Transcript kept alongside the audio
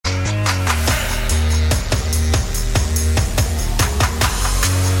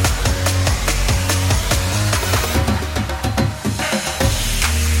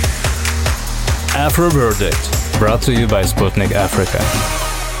AfroVerdict, brought to you by Sputnik Africa.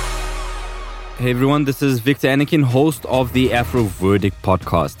 Hey everyone, this is Viktor Anokhin, host of the AfroVerdict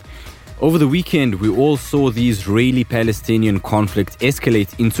podcast. Over the weekend, we all saw the Israeli-Palestinian conflict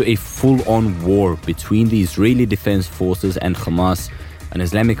escalate into a full-on war between the Israeli Defense Forces and Hamas, an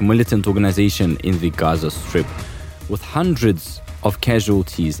Islamic militant organization in the Gaza Strip. With hundreds of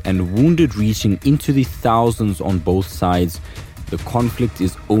casualties and wounded reaching into the thousands on both sides, the conflict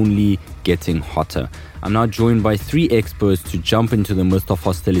is only getting hotter. I'm now joined by three experts to jump into the midst of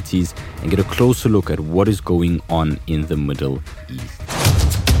hostilities and get a closer look at what is going on in the Middle East.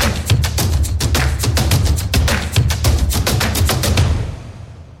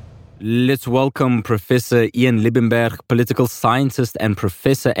 Let's welcome Professor Ian Liebenberg, political scientist and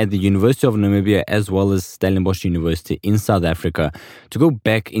professor at the University of Namibia as well as Stellenbosch University in South Africa, to go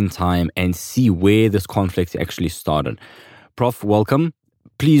back in time and see where this conflict actually started. Prof, welcome.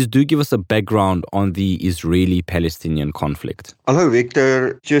 Please do give us a background on the Israeli-Palestinian conflict. Hello,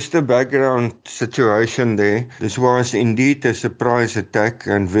 Victor. Just a background situation there. This was indeed a surprise attack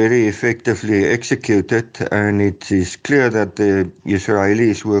and very effectively executed, and it is clear that the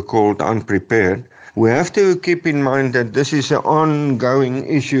Israelis were caught unprepared. We have to keep in mind that this is an ongoing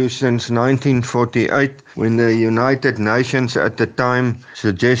issue since 1948, when the United Nations at the time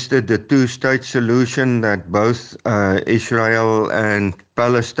suggested the two-state solution that both Israel and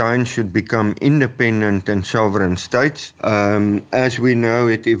Palestine should become independent and sovereign states. As we know,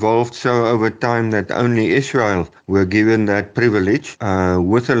 it evolved so over time that only Israel were given that privilege,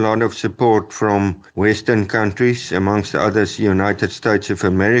 with a lot of support from Western countries, amongst others, United States of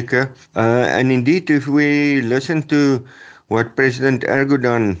America. And indeed, if we listen to what President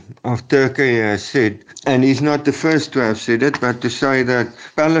Erdogan of Turkey has said, and he's not the first to have said it, but to say that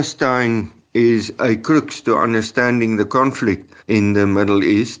Palestine is a crux to understanding the conflict in the Middle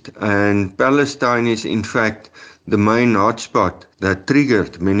East, and Palestine is in fact the main hotspot that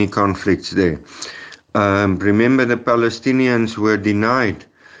triggered many conflicts there. Remember, the Palestinians were denied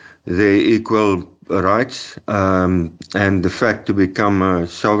their equal rights and the fact to become a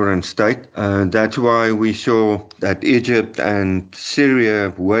sovereign state. That's why we saw that Egypt and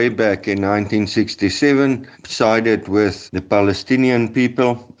Syria way back in 1967 sided with the Palestinian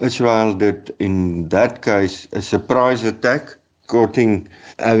people. Israel did, in that case, a surprise attack,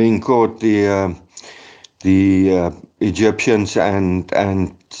 having caught the Egyptians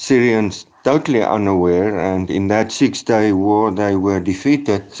and Syrians totally unaware, and in that 6-day war they were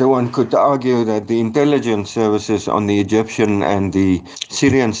defeated. So one could argue that the intelligence services on the Egyptian and the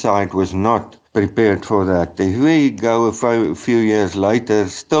Syrian side was not prepared for that. If we go a few years later,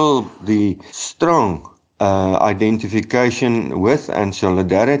 still the strong identification with and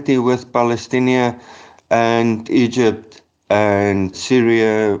solidarity with Palestine and Egypt and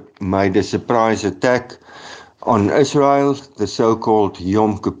Syria made a surprise attack on Israel, the so-called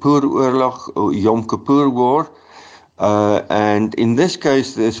Yom Kippur War. And in this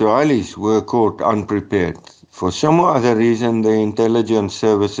case, the Israelis were caught unprepared. For some other reason, the intelligence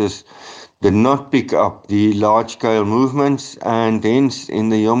services did not pick up the large-scale movements, and hence, in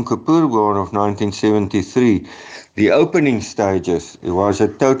the Yom Kippur War of 1973, the opening stages, it was a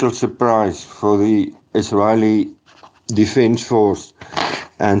total surprise for the Israeli Defense Force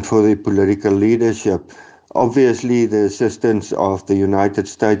and for the political leadership. Obviously, the assistance of the United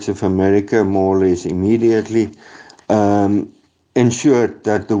States of America, more or less immediately, ensured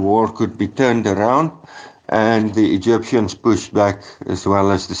that the war could be turned around, and the Egyptians pushed back as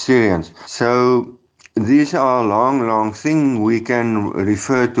well as the Syrians. So these are long things. We can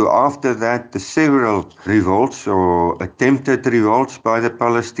refer to after that the several revolts or attempted revolts by the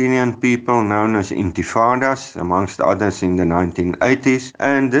Palestinian people known as intifadas, amongst others in the 1980s.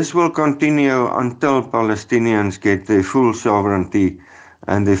 And this will continue until Palestinians get their full sovereignty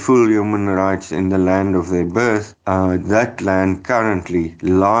and their full human rights in the land of their birth. That land currently,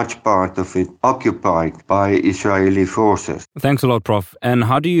 large part of it, occupied by Israeli forces. Thanks a lot, Prof. And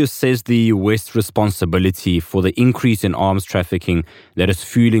how do you assess the West's responsibility for the increase in arms trafficking that is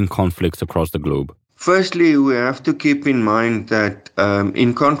fueling conflicts across the globe? Firstly, we have to keep in mind that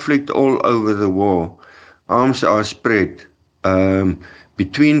in conflict all over the world, arms are spread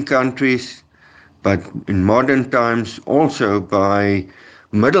between countries, but in modern times also by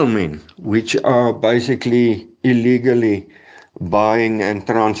middlemen, which are basically illegally buying and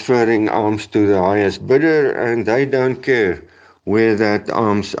transferring arms to the highest bidder, and they don't care where that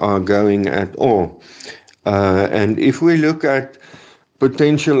arms are going at all. And if we look at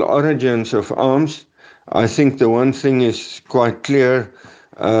potential origins of arms, I think the one thing is quite clear,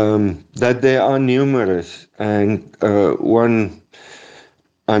 that there are numerous, and one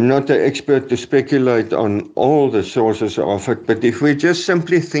I'm not an expert to speculate on all the sources of it, but if we just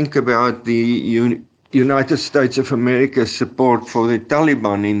simply think about the United States of America's support for the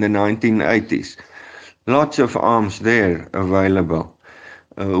Taliban in the 1980s, lots of arms there available,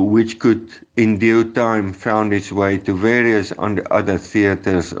 which could in due time found its way to various other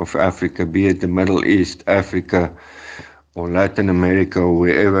theaters of Africa, be it the Middle East, Africa, or Latin America, or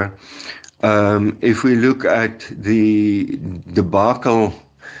wherever. If we look at the debacle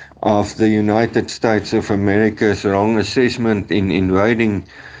of the United States of America's wrong assessment in invading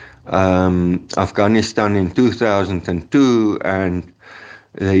Afghanistan in 2002 and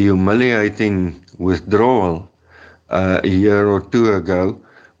the humiliating withdrawal a year or two ago,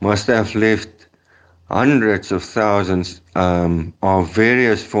 must have left hundreds of thousands of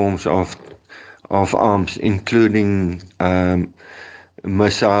various forms of arms, including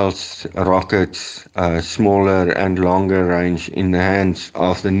missiles, rockets, smaller and longer range, in the hands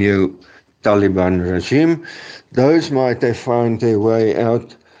of the new Taliban regime. Those might have found their way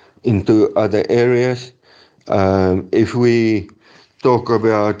out into other areas. If we talk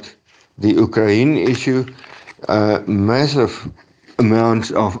about the Ukraine issue, massive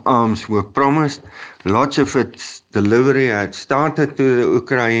amounts of arms were promised. Lots of its delivery had started to the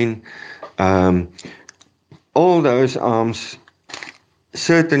Ukraine. All those arms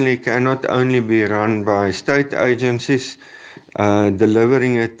certainly cannot only be run by state agencies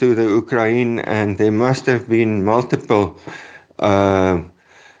delivering it to the Ukraine, and there must have been multiple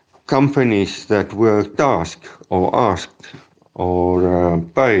companies that were tasked or asked or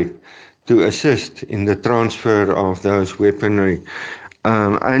paid to assist in the transfer of those weaponry.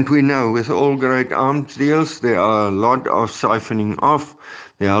 And we know with all great arms deals, there are a lot of siphoning off,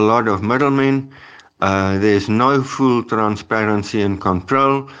 there are a lot of middlemen. There's no full transparency and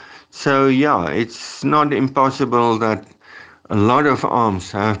control. So yeah, it's not impossible that a lot of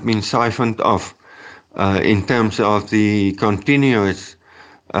arms have been siphoned off in terms of the continuous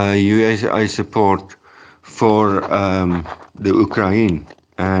USA support for the Ukraine.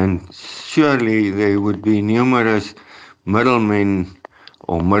 And surely there would be numerous middlemen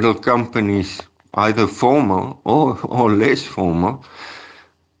or middle companies, either formal or less formal,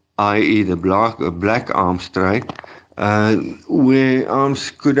 i.e. the black arms trade, where arms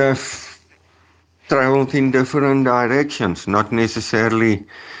could have traveled in different directions, not necessarily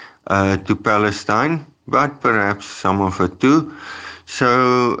to Palestine, but perhaps some of it too.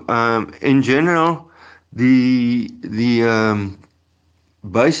 So in general,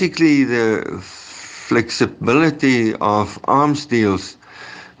 basically the flexibility of arms deals,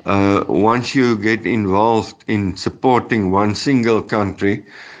 once you get involved in supporting one single country,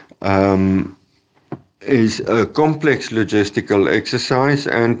 is a complex logistical exercise,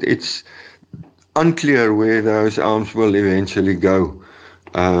 and it's unclear where those arms will eventually go,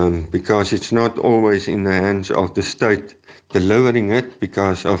 because it's not always in the hands of the state delivering it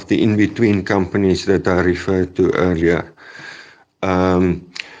because of the in-between companies that I referred to earlier.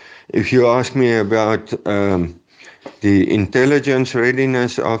 If you ask me about the intelligence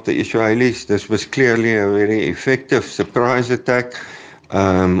readiness of the Israelis, this was clearly a very effective surprise attack.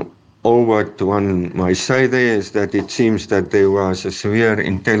 All what one might say there is that it seems that there was a severe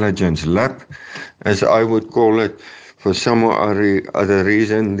intelligence lap, as I would call it. For some or other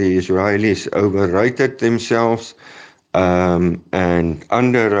reason, the Israelis overrated themselves and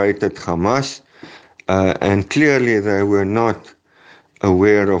underrated Hamas, and clearly they were not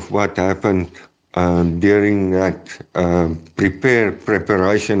aware of what happened during that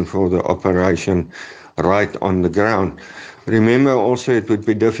preparation for the operation right on the ground. Remember also, it would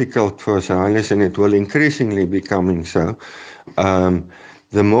be difficult for Israelis, and it will increasingly becoming so.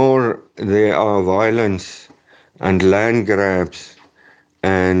 The more there are violence and land grabs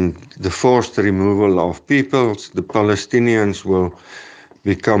and the forced removal of peoples, the Palestinians will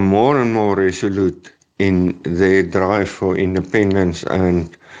become more and more resolute in their drive for independence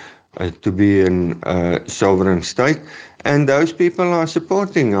and to be a sovereign state. And those people are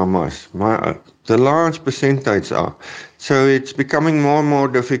supporting Hamas. The large percentage are. So it's becoming more and more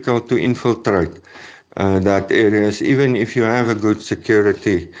difficult to infiltrate that areas, even if you have a good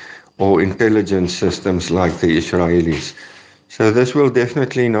security or intelligence systems like the Israelis. So this will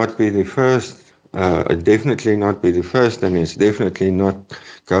definitely not be the first, and it's definitely not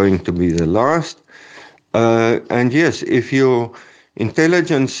going to be the last. And yes, if your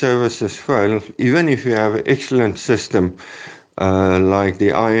intelligence services fail, even if you have an excellent system like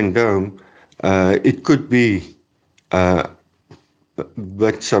the Iron Dome, it could be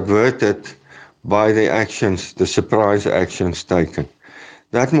but subverted by the actions, the surprise actions taken.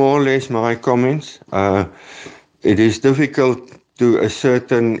 That more or less my comments. It is difficult to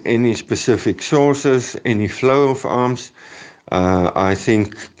ascertain any specific sources, any flow of arms. I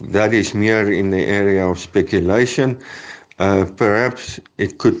think that is mere in the area of speculation. Perhaps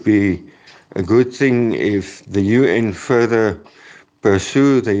it could be a good thing if the UN further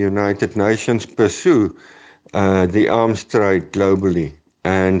the United Nations pursue the arms trade globally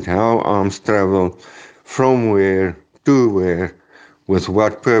and how arms travel from where to where, with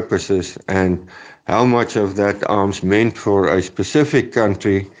what purposes, and how much of that arms meant for a specific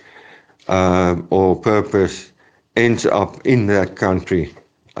country or purpose ends up in that country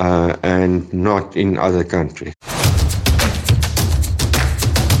and not in other countries.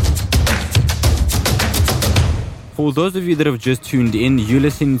 For those of you that have just tuned in, you're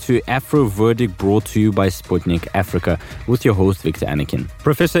listening to AfroVerdict, brought to you by Sputnik Africa with your host, Viktor Anokhin.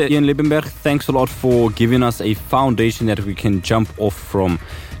 Professor Ian Liebenberg, thanks a lot for giving us a foundation that we can jump off from.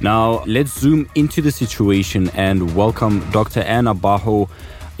 Now, let's zoom into the situation and welcome Dr. Anna Baho,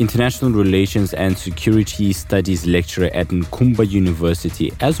 International Relations and Security Studies Lecturer at Nkumba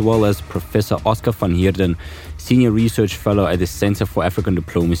University, as well as Professor Oscar van Heerden, Senior Research Fellow at the Center for African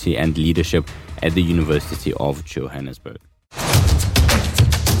Diplomacy and Leadership at the University of Johannesburg.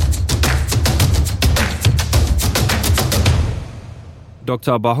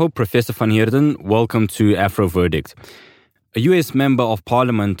 Dr. Baho, Professor van Heerden, welcome to AfroVerdict. A US member of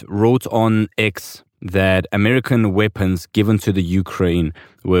parliament wrote on X that American weapons given to the Ukraine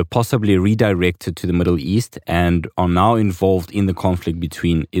were possibly redirected to the Middle East and are now involved in the conflict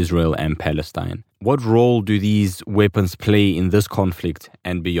between Israel and Palestine. What role do these weapons play in this conflict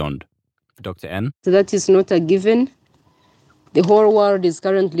and beyond? Dr. Ann? So that is not a given. The whole world is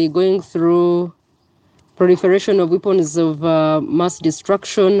currently going through proliferation of weapons of mass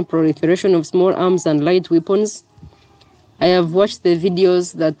destruction, proliferation of small arms and light weapons. I have watched the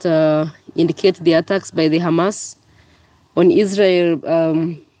videos that indicate the attacks by the Hamas on Israel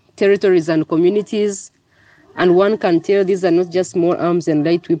territories and communities. And one can tell these are not just small arms and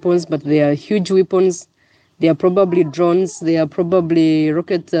light weapons, but they are huge weapons. They are probably drones. They are probably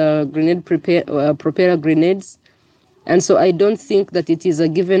rocket grenade propeller grenades. And so I don't think that it is a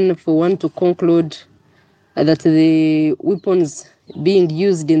given for one to conclude that the weapons being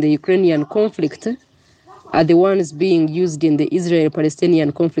used in the Ukrainian conflict are the ones being used in the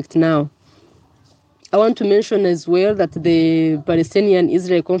Israeli-Palestinian conflict now. I want to mention as well that the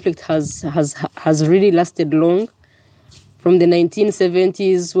Palestinian-Israel conflict has really lasted long. From the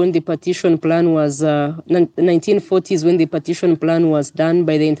 1970s, when the partition plan was, 1940s, when the partition plan was done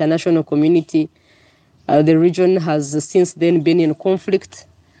by the international community, the region has since then been in conflict.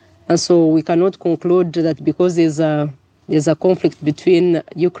 And so we cannot conclude that because there's a conflict between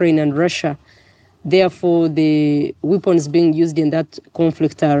Ukraine and Russia, therefore, the weapons being used in that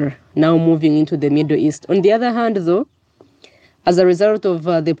conflict are now moving into the Middle East. On the other hand, though, as a result of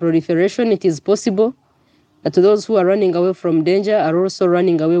the proliferation, it is possible that those who are running away from danger are also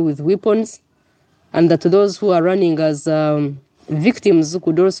running away with weapons, and that those who are running as victims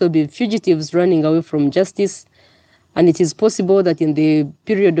could also be fugitives running away from justice. And it is possible that in the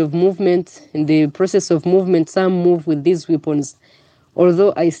period of movement, in the process of movement, some move with these weapons.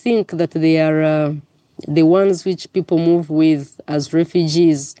 Although I think that they are the ones which people move with as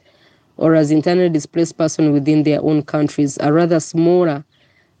refugees or as internally displaced persons within their own countries are rather smaller.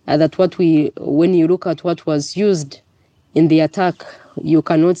 That when you look at what was used in the attack, you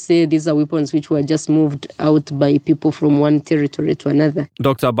cannot say these are weapons which were just moved out by people from one territory to another.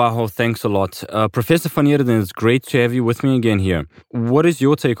 Dr. Baho, thanks a lot. Professor van Heerden, it's great to have you with me again here. What is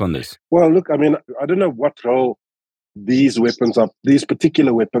your take on this? Well, look, I mean, I don't know what role these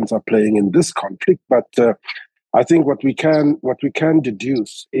particular weapons are playing in this conflict, but I think what we can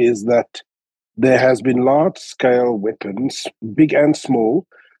deduce is that there has been large-scale weapons, big and small,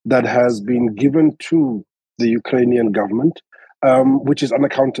 that has been given to the Ukrainian government, which is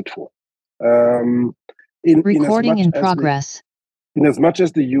unaccounted for. Recording in progress. In as much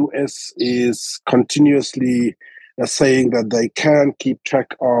as the US is continuously saying that they can keep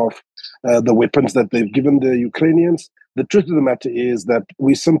track of the weapons that they've given the Ukrainians, the truth of the matter is that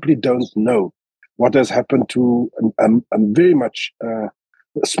we simply don't know what has happened to very much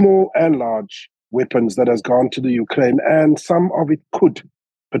small and large weapons that has gone to the Ukraine, and some of it could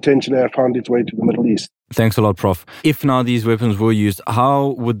potentially have found its way to the Middle East. Thanks a lot, Prof. If now these weapons were used, how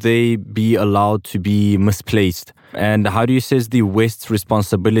would they be allowed to be misplaced? And how do you assess the West's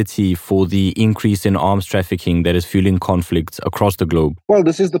responsibility for the increase in arms trafficking that is fueling conflicts across the globe? Well,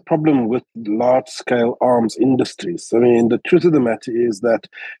 this is the problem with large-scale arms industries. I mean, the truth of the matter is that,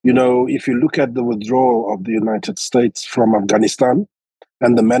 if you look at the withdrawal of the United States from Afghanistan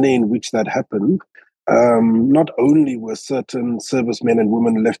and the manner in which that happened, Not only were certain servicemen and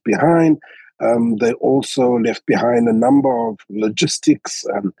women left behind, they also left behind a number of logistics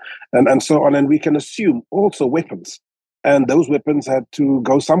and so on. And we can assume also weapons. And those weapons had to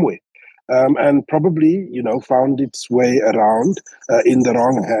go somewhere. And probably, found its way around in the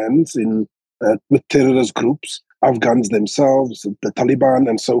wrong hands with terrorist groups, Afghans themselves, the Taliban,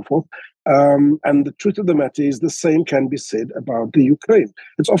 and so forth. And the truth of the matter is the same can be said about the Ukraine.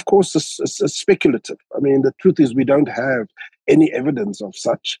 It's, of course, a speculative. I mean, the truth is we don't have any evidence of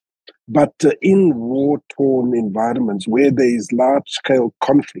such. But in war-torn environments where there is large-scale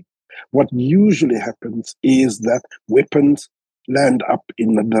conflict, what usually happens is that weapons land up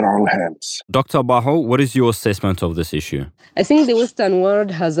in the wrong hands. Dr. Baho, what is your assessment of this issue? I think the Western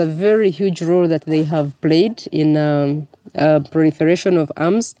world has a very huge role that they have played in proliferation of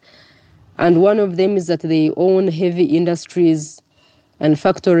arms. And one of them is that they own heavy industries and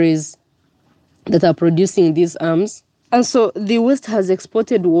factories that are producing these arms. And so the West has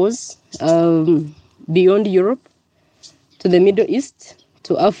exported wars beyond Europe, to the Middle East,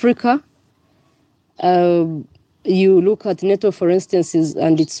 to Africa. You look at NATO, for instance,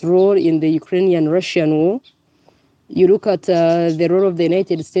 and its role in the Ukrainian-Russian war. You look at the role of the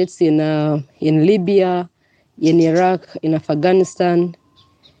United States in Libya, in Iraq, in Afghanistan.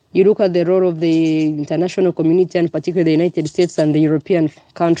 You look at the role of the international community, and particularly the United States and the European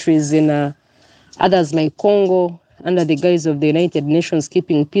countries in others like Congo, under the guise of the United Nations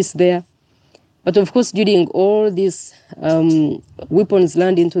keeping peace there. But of course, during all these weapons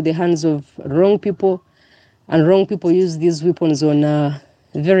land into the hands of wrong people, and wrong people use these weapons on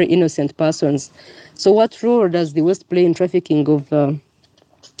very innocent persons. So what role does the West play in trafficking of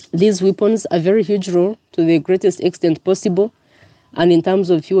these weapons? A very huge role, to the greatest extent possible. And in terms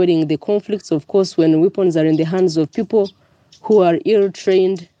of fueling the conflicts, of course, when weapons are in the hands of people who are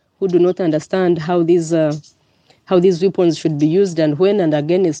ill-trained, who do not understand how these weapons should be used and when and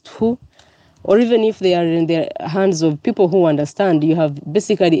against who, or even if they are in the hands of people who understand, you have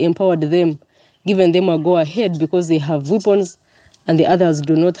basically empowered them, given them a go-ahead because they have weapons and the others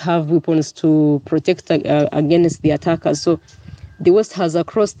do not have weapons to protect against the attackers. So the West has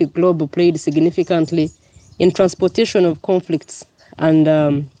across the globe played significantly in transportation of conflicts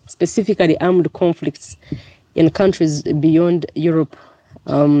and specifically armed conflicts in countries beyond Europe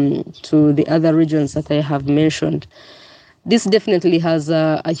to the other regions that I have mentioned. This definitely has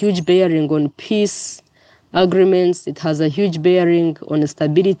a huge bearing on peace agreements. It has a huge bearing on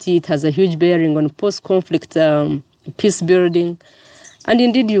stability. It has a huge bearing on post-conflict peace building. And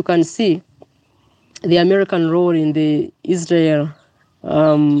indeed, you can see the American role in the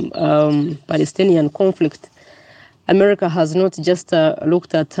Israel-Palestinian conflict. America has not just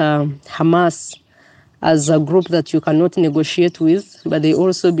looked at Hamas as a group that you cannot negotiate with, but they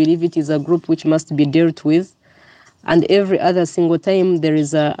also believe it is a group which must be dealt with. And every other single time there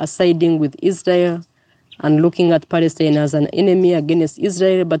is a siding with Israel and looking at Palestine as an enemy against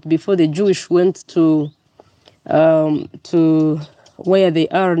Israel. But before the Jewish went to where they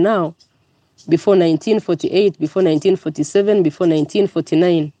are now, before 1948, before 1947, before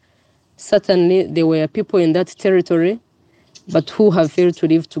 1949, certainly there were people in that territory, but who have failed to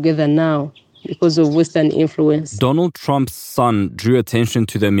live together now because of Western influence. Donald Trump's son drew attention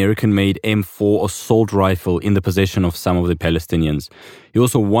to the American-made M4 assault rifle in the possession of some of the Palestinians. He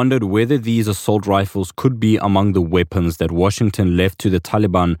also wondered whether these assault rifles could be among the weapons that Washington left to the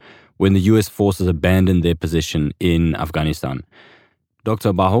Taliban when the US forces abandoned their position in Afghanistan.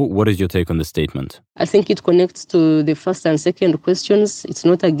 Dr. Baho, what is your take on this statement? I think it connects to the first and second questions. It's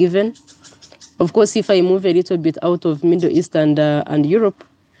not a given. Of course, if I move a little bit out of Middle East and Europe,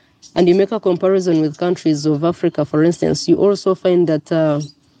 and you make a comparison with countries of Africa, for instance, you also find that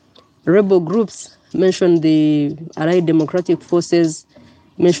rebel groups, mention the Allied Democratic Forces,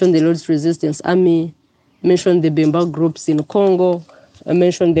 mention the Lord's Resistance Army, mention the Bemba groups in Congo,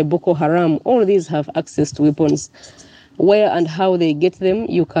 mention the Boko Haram. All these have access to weapons. Where and how they get them,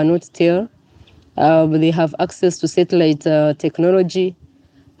 you cannot tell. They have access to satellite technology.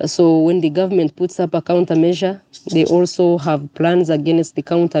 So when the government puts up a countermeasure, they also have plans against the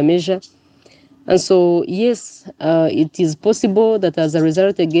countermeasure. And so, yes, it is possible that as a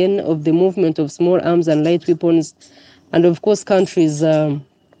result, again, of the movement of small arms and light weapons, and of course countries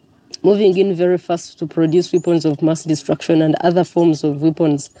moving in very fast to produce weapons of mass destruction and other forms of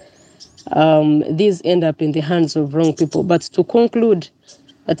weapons, these end up in the hands of wrong people. But to conclude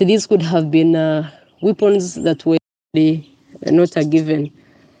that these could have been weapons that were not a given.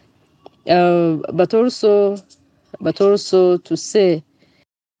 But also to say,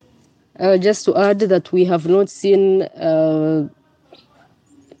 just to add that we have not seen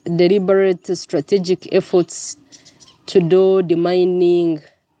deliberate strategic efforts to do demining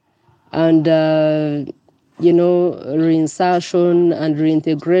and reinsertion and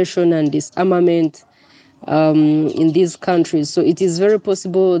reintegration and disarmament in these countries. So it is very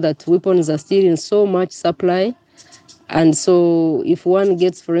possible that weapons are still in so much supply. And so if one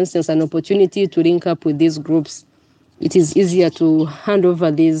gets, for instance, an opportunity to link up with these groups, it is easier to hand over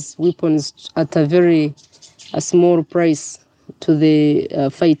these weapons at a small price to the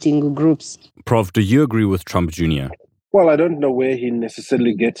fighting groups. Prof, do you agree with Trump Jr.? Well, I don't know where he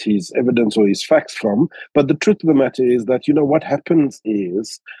necessarily gets his evidence or his facts from, but the truth of the matter is that, what happens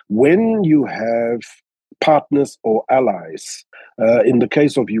is when you have partners or allies, in the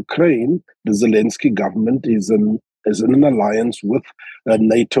case of Ukraine, the Zelensky government is in an alliance with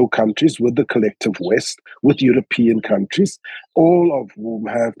NATO countries, with the collective West, with European countries, all of whom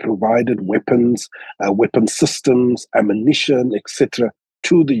have provided weapons, weapon systems, ammunition, etc.,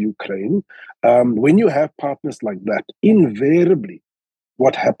 to the Ukraine. When you have partners like that, invariably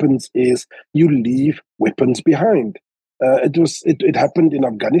what happens is you leave weapons behind. It happened in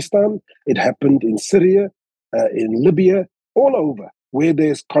Afghanistan, it happened in Syria, in Libya, all over where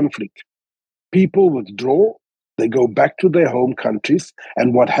there's conflict. People withdraw, they go back to their home countries,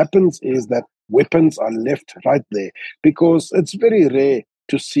 and what happens is that weapons are left right there, because it's very rare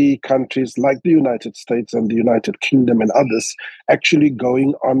to see countries like the United States and the United Kingdom and others actually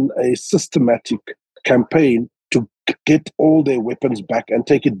going on a systematic campaign to get all their weapons back and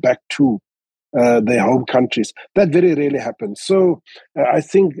take it back to their home countries. That very rarely happens. So I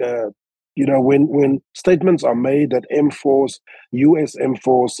think, when statements are made that M4s, US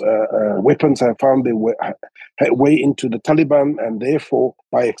M4s weapons have found their way into the Taliban and therefore,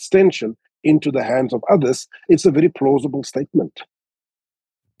 by extension, into the hands of others, it's a very plausible statement.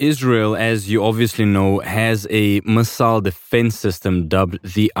 Israel, as you obviously know, has a missile defense system dubbed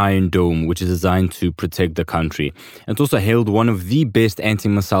the Iron Dome, which is designed to protect the country. It's also hailed one of the best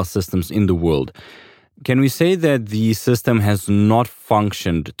anti-missile systems in the world. Can we say that the system has not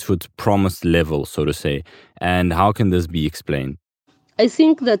functioned to its promised level, so to say? And how can this be explained? I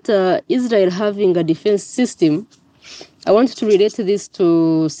think that Israel having a defense system, I want to relate this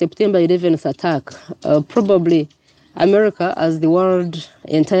to September 11th attack. Probably America, as the world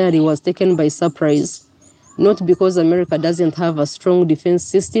entirely, was taken by surprise, not because America doesn't have a strong defense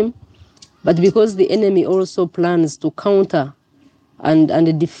system, but because the enemy also plans to counter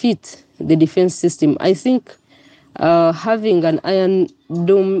and defeat the defense system. I think having an Iron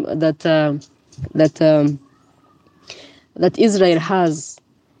Dome that Israel has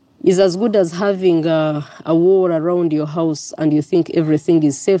is as good as having a wall around your house and you think everything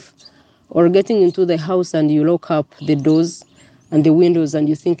is safe, or getting into the house and you lock up the doors and the windows and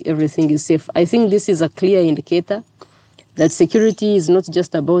you think everything is safe. I think this is a clear indicator that security is not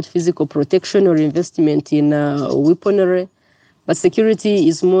just about physical protection or investment in weaponry, but security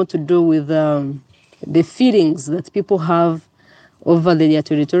is more to do with the feelings that people have over their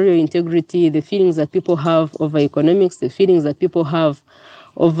territorial integrity, the feelings that people have over economics, the feelings that people have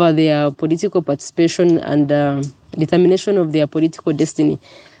over their political participation and determination of their political destiny.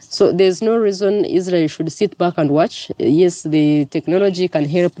 So there's no reason Israel should sit back and watch. Yes, the technology can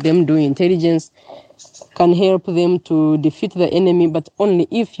help them do intelligence, can help them to defeat the enemy, but only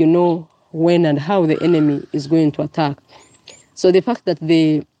if you know when and how the enemy is going to attack. So the fact that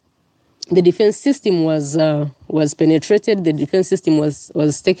the defense system was penetrated, the defense system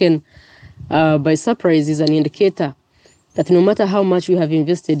was taken by surprise is an indicator that no matter how much we have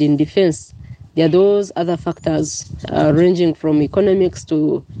invested in defense, there are those other factors ranging from economics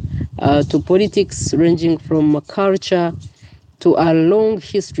to politics, ranging from culture to a long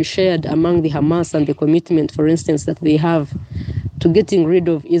history shared among the Hamas and the commitment, for instance, that they have to getting rid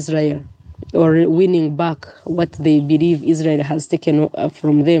of Israel or winning back what they believe Israel has taken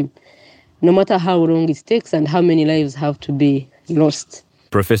from them, no matter how long it takes and how many lives have to be lost.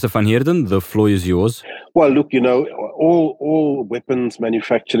 Professor Van Heerden, the floor is yours. Well, look, all weapons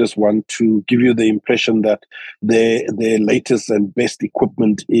manufacturers want to give you the impression that their latest and best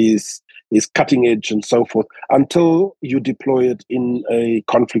equipment is cutting edge and so forth, until you deploy it in a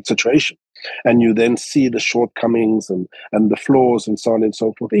conflict situation. And you then see the shortcomings and the flaws and so on and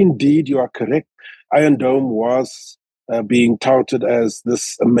so forth. Indeed, you are correct. Iron Dome was being touted as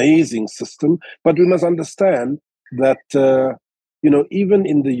this amazing system. But we must understand that, even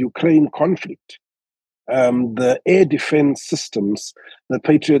in the Ukraine conflict, the air defense systems, the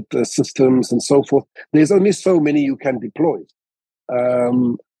Patriot systems and so forth, there's only so many you can deploy.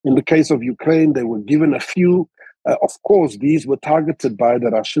 In the case of Ukraine, they were given a few. Of course, these were targeted by the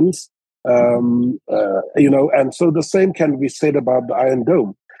Russians, and so the same can be said about the Iron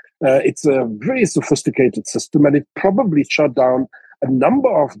Dome. It's a very sophisticated system, and it probably shot down a number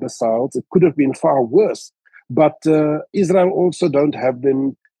of missiles. It could have been far worse. But Israel also don't have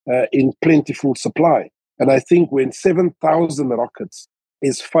them in plentiful supply. And I think when 7,000 rockets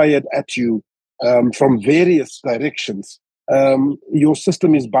is fired at you from various directions, your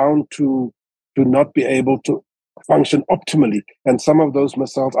system is bound to not be able to function optimally. And some of those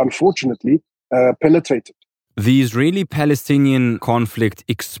missiles, unfortunately, penetrated. The Israeli-Palestinian conflict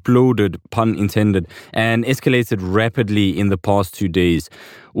exploded, pun intended, and escalated rapidly in the past 2 days.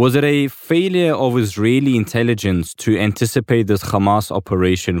 Was it a failure of Israeli intelligence to anticipate this Hamas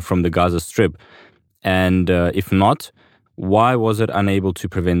operation from the Gaza Strip? And if not, why was it unable to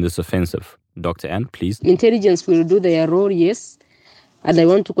prevent this offensive? Dr. Ann, please. Intelligence will do their role, yes. And I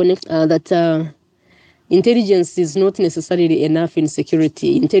want to connect that intelligence is not necessarily enough in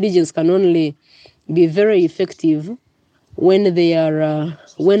security. Intelligence can only be very effective when they are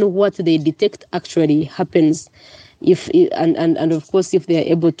when what they detect actually happens. And of course, if they are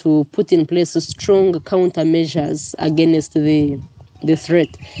able to put in place strong countermeasures against the threat.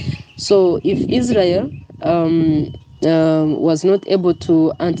 So if Israel was not able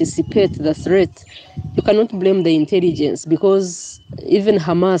to anticipate the threat, you cannot blame the intelligence, because even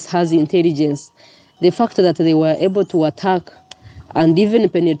Hamas has intelligence. The fact that they were able to attack and even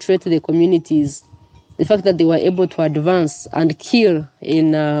penetrate the communities, the fact that they were able to advance and kill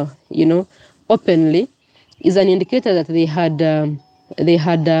in openly, is an indicator that they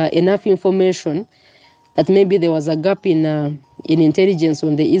had enough information that maybe there was a gap in intelligence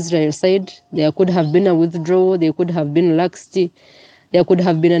on the Israel side. There could have been a withdrawal, there could have been laxity, there could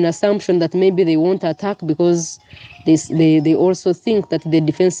have been an assumption that maybe they won't attack because they also think that the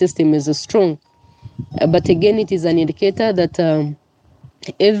defense system is strong. But again, it is an indicator that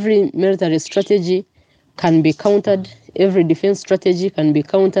every military strategy can be countered, every defense strategy can be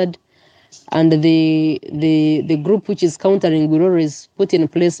countered, and the group which is countering will always put in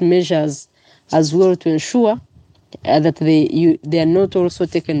place measures as well to ensure that they are not also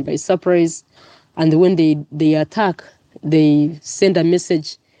taken by surprise, and when they attack, they send a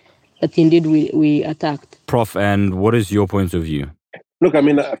message that indeed we attacked. Prof, and what is your point of view? Look, I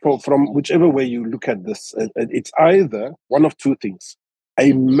mean, from whichever way you look at this, it's either one of two things: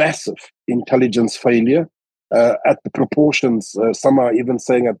 a massive intelligence failure at the proportions, some are even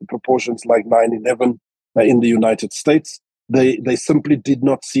saying at the proportions like 9/11 in the United States. They simply did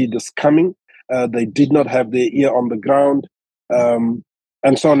not see this coming. They did not have their ear on the ground, and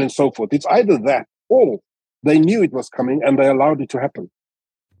so on and so forth. It's either that, or they knew it was coming and they allowed it to happen.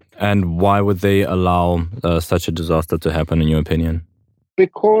 And why would they allow such a disaster to happen, in your opinion?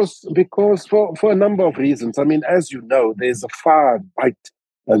 Because for a number of reasons. I mean, as you know, there's a far-right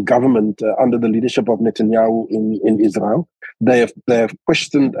government under the leadership of Netanyahu in Israel. They have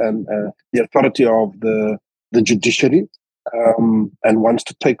questioned the authority of the judiciary and wants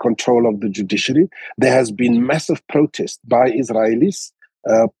to take control of the judiciary. There has been massive protest by Israelis,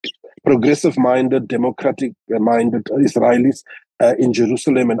 progressive-minded, democratic-minded Israelis in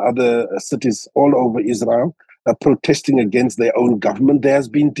Jerusalem and other cities all over Israel, protesting against their own government. There has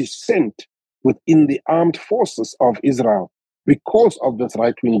been dissent within the armed forces of Israel because of this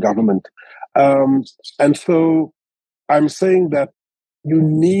right-wing government. And so I'm saying that you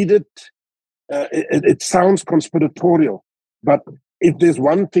need it. It sounds conspiratorial, but if there's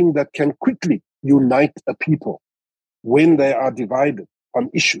one thing that can quickly unite a people when they are divided on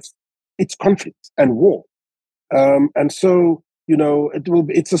issues, it's conflict and war. And so,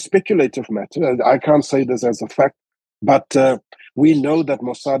 it's a speculative matter. I can't say this as a fact, but we know that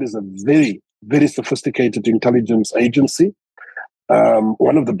Mossad is a very, very sophisticated intelligence agency,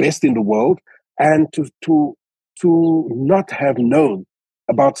 one of the best in the world, and to not have known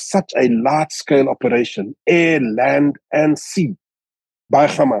about such a large-scale operation, air, land, and sea, by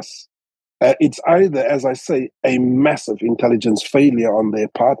Hamas. It's either, as I say, a massive intelligence failure on their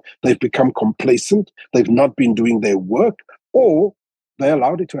part. They've become complacent. They've not been doing their work, or they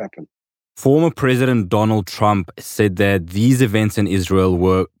allowed it to happen. Former President Donald Trump said that these events in Israel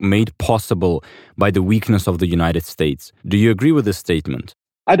were made possible by the weakness of the United States. Do you agree with this statement?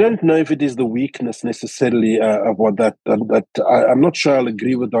 I don't know if it is the weakness necessarily of what that I'm not sure I'll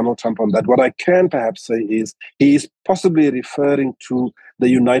agree with Donald Trump on that. What I can perhaps say is he is possibly referring to the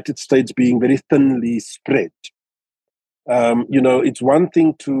United States being very thinly spread. It's one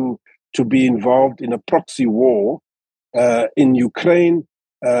thing to be involved in a proxy war in Ukraine,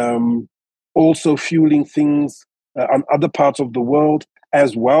 also fueling things on other parts of the world,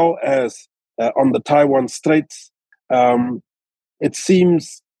 as well as on the Taiwan Straits. It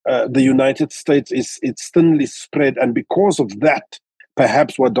seems the United States it's thinly spread, and because of that,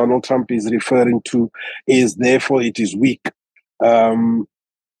 perhaps what Donald Trump is referring to is therefore it is weak. And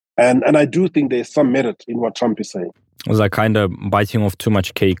I do think there's some merit in what Trump is saying. It was like kind of biting off too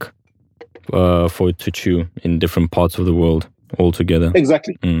much cake for it to chew in different parts of the world altogether.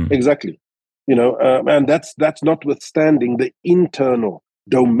 Exactly. And that's notwithstanding the internal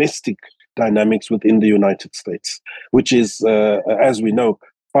domestic dynamics within the United States, which is, as we know,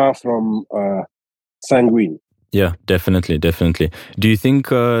 far from sanguine. Yeah, definitely. Do you think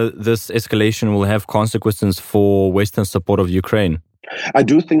this escalation will have consequences for Western support of Ukraine? I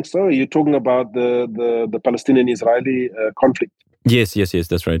do think so. You're talking about the Palestinian-Israeli conflict. Yes,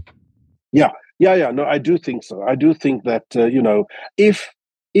 that's right. Yeah. No, I do think so. I do think that if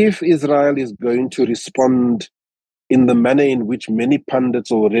Israel is going to respond in the manner in which many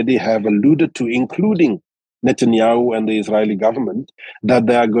pundits already have alluded to, including Netanyahu and the Israeli government, that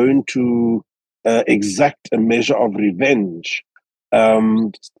they are going to exact a measure of revenge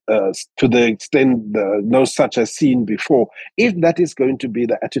to the extent no such as seen before. If that is going to be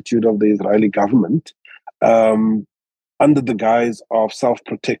the attitude of the Israeli government, under the guise of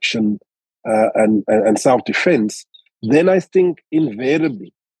self-protection and self-defense, then I think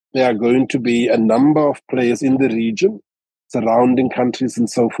invariably there are going to be a number of players in the region, surrounding countries and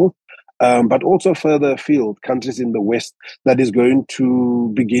so forth, but also further afield, countries in the West, that is going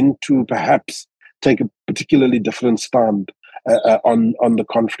to begin to perhaps take a particularly different stand on the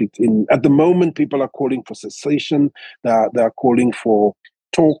conflict. At the moment, people are calling for cessation, they are calling for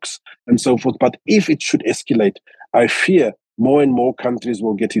talks and so forth. But if it should escalate, I fear more and more countries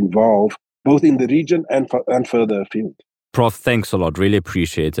will get involved, both in the region and further afield. Prof, thanks a lot. Really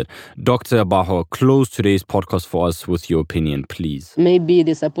appreciate it. Dr. Abaho, close today's podcast for us with your opinion, please. Maybe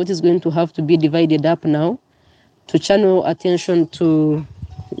the support is going to have to be divided up now to channel attention to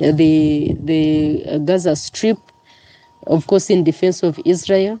the Gaza Strip, of course, in defense of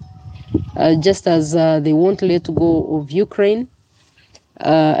Israel, just as they won't let go of Ukraine.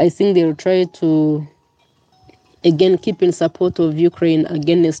 I think they'll try to, again, keep in support of Ukraine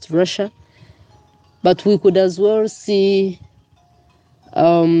against Russia. But we could as well see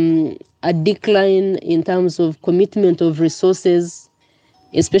a decline in terms of commitment of resources,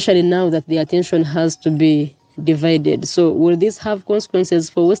 especially now that the attention has to be divided. So will this have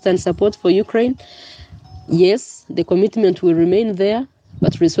consequences for Western support for Ukraine? Yes, the commitment will remain there,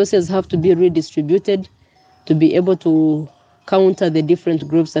 but resources have to be redistributed to be able to counter the different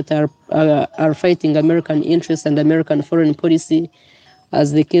groups that are fighting American interests and American foreign policy,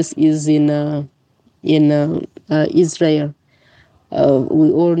 as the case is in Israel.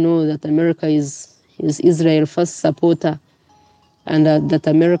 We all know that America is Israel's first supporter, and that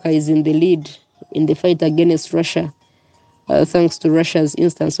America is in the lead in the fight against Russia, thanks to Russia's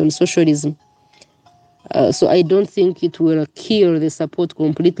instance on socialism. So I don't think it will kill the support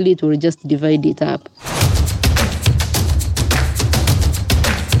completely. It will just divide it up.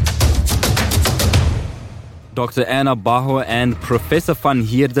 Dr. Anna Baho and Professor Van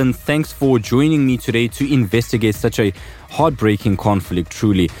Heerden, thanks for joining me today to investigate such a heartbreaking conflict,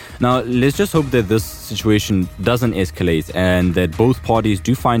 truly. Now, let's just hope that this situation doesn't escalate and that both parties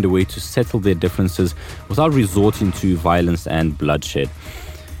do find a way to settle their differences without resorting to violence and bloodshed.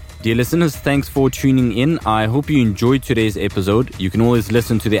 Dear listeners, thanks for tuning in. I hope you enjoyed today's episode. You can always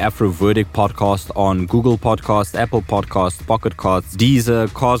listen to the AfroVerdict podcast on Google Podcasts, Apple Podcasts, Pocket Casts, Deezer,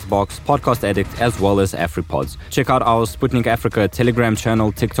 Castbox, Podcast Addict, as well as AfriPods. Check out our Sputnik Africa Telegram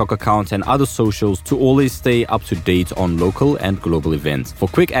channel, TikTok account, and other socials to always stay up to date on local and global events. For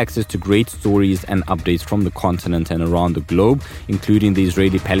quick access to great stories and updates from the continent and around the globe, including the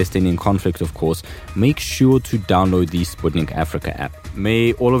Israeli-Palestinian conflict, of course, make sure to download the Sputnik Africa app.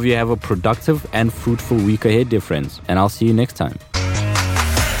 May all of you have a productive and fruitful week ahead, dear friends, and I'll see you next time.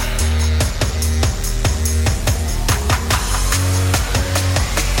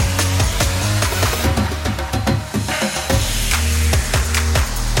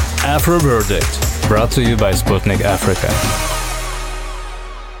 AfroVerdict, brought to you by Sputnik Africa.